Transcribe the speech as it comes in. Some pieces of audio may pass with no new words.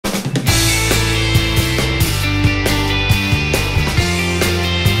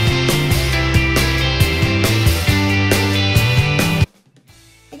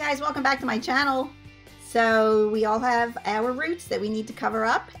welcome back to my channel. So we all have our roots that we need to cover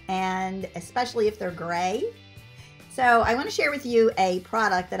up, and especially if they're gray. So I want to share with you a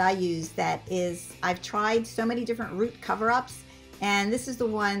product that I use that is, I've tried so many different root cover-ups, and this is the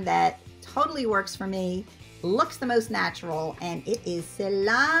one that totally works for me, looks the most natural, and it is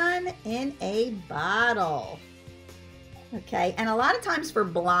Salon in a bottle. Okay, and a lot of times for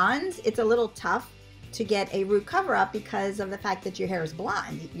blondes, it's a little tough to get a root cover-up because of the fact that your hair is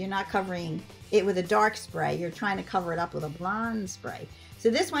blonde. You're not covering it with a dark spray. You're trying to cover it up with a blonde spray. So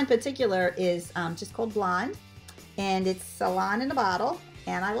this one in particular is just called Blonde, and it's Salon in a bottle,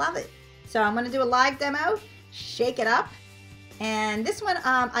 and I love it. So I'm going to do a live demo, shake it up. And this one,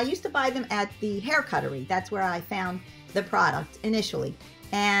 I used to buy them at the hair cuttery. That's where I found the product initially,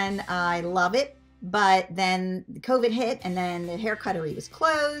 and I love it. But then COVID hit, and then the hair cuttery was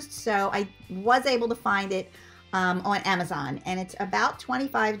closed, so I was able to find it on Amazon, and it's about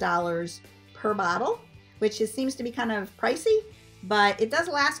 $25 per bottle, which seems to be kind of pricey, but it does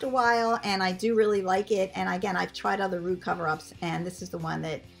last a while, and I do really like it. And again, I've tried other root cover-ups, and this is the one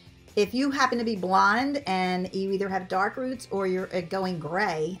that, if you happen to be blonde and you either have dark roots or you're going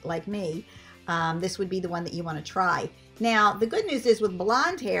gray like me, this would be the one that you want to try. Now, the good news is with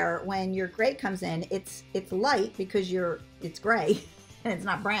blonde hair, when your gray comes in, it's light because it's gray and it's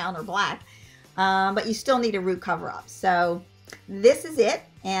not brown or black, but you still need a root cover-up. So this is it,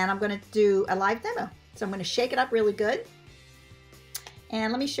 and I'm going to do a live demo. So I'm going to shake it up really good.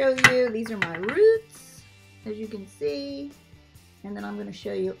 And let me show you, these are my roots, as you can see. And then I'm going to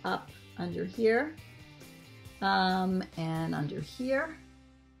show you up under here and under here.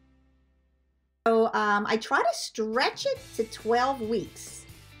 So I try to stretch it to 12 weeks,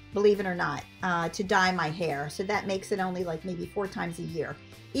 believe it or not, to dye my hair. So that makes it only like maybe 4 times a year.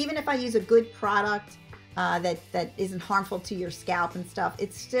 Even if I use a good product that isn't harmful to your scalp and stuff,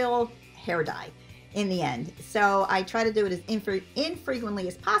 it's still hair dye in the end. So I try to do it as infrequently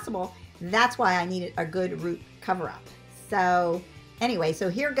as possible. That's why I needed a good root cover-up. So anyway, so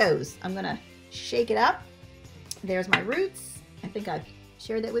here goes. I'm going to shake it up. There's my roots. I think I've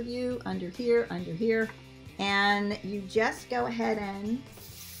shared that with you, under here, and you just go ahead and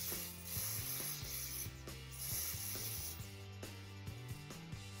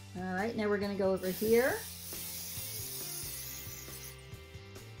all right, now we're going to go over here.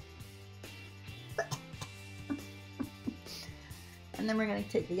 And then we're going to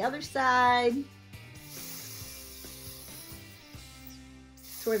take the other side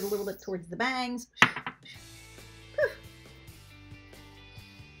towards a little bit towards the bangs.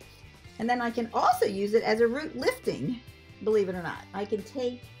 And then I can also use it as a root lifting, believe it or not. I can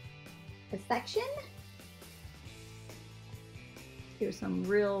take a section. Here's some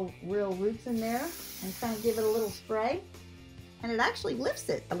real roots in there, and kind of give it a little spray. And it actually lifts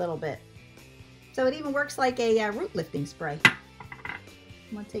it a little bit. So it even works like a root lifting spray.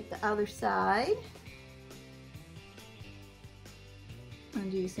 I'm going to take the other side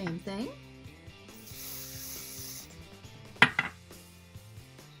and do the same thing.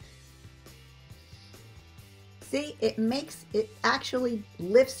 See, it actually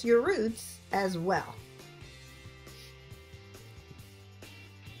lifts your roots as well.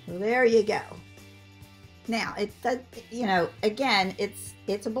 So there you go. Now, it does, you know, again,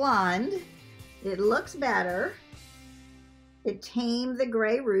 it's a blonde. It looks better. It tamed the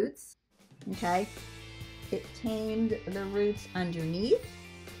gray roots, okay? It tamed the roots underneath,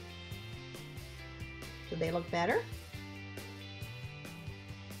 so they look better.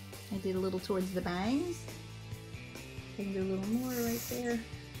 I did a little towards the bangs. I can do a little more right there.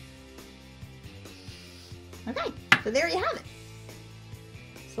 Okay, so there you have it.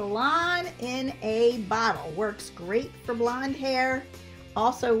 Salon in a bottle. Works great for blonde hair.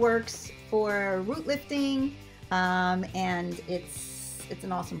 Also works for root lifting, and it's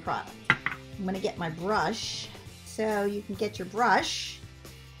an awesome product. I'm going to get my brush, so you can get your brush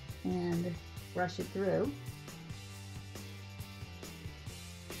and brush it through.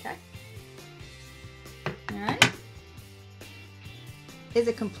 Okay. All right. Is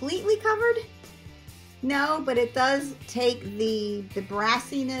it completely covered? No, but it does take the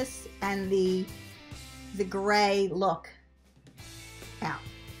brassiness and the gray look out,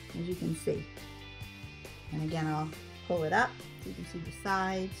 as you can see. And again, I'll pull it up so you can see the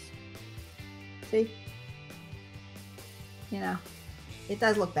sides. See? You know, it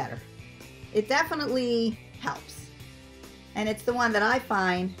does look better. It definitely helps. And it's the one that I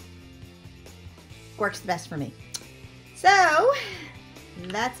find works the best for me. So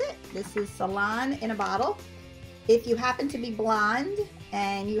that's it. This is Salon in a bottle. If you happen to be blonde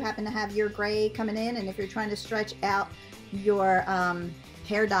and you happen to have your gray coming in, and if you're trying to stretch out your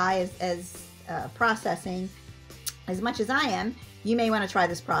hair dye as processing as much as I am, you may want to try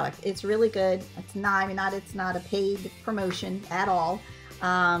this product. It's really good. It's not a paid promotion at all,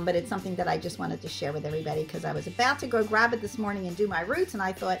 but it's something that I just wanted to share with everybody because I was about to go grab it this morning and do my roots, and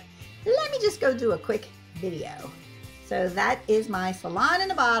I thought, let me just go do a quick video. So that is my Salon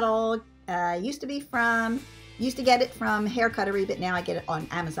in a bottle. Used to get it from Hair Cuttery, but now I get it on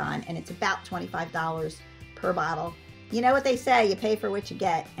Amazon, and it's about $25 per bottle. You know what they say, you pay for what you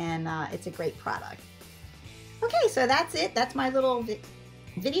get, and it's a great product. Okay, so that's it. That's my little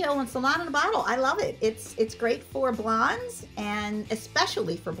video on Salon in a bottle. I love it. It's great for blondes, and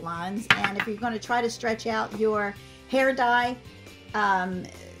especially for blondes. And if you're going to try to stretch out your hair dye,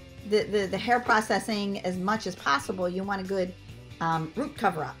 the hair processing as much as possible, you want a good root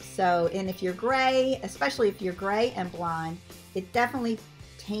cover up. So, and if you're gray, especially if you're gray and blonde, it definitely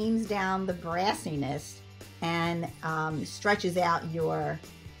tames down the brassiness and stretches out your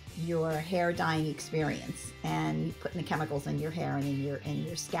hair dyeing experience, and putting the chemicals in your hair and in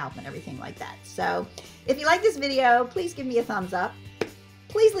your scalp and everything like that. So if you like this video, please give me a thumbs up.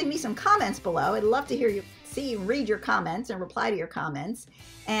 Please leave me some comments below. I'd love to read your comments and reply to your comments.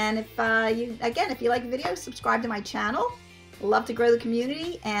 And if if you like the video, subscribe to my channel. Love to grow the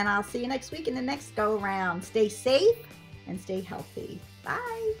community, and I'll see you next week in the next go around. Stay safe and stay healthy.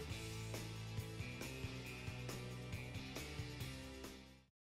 Bye.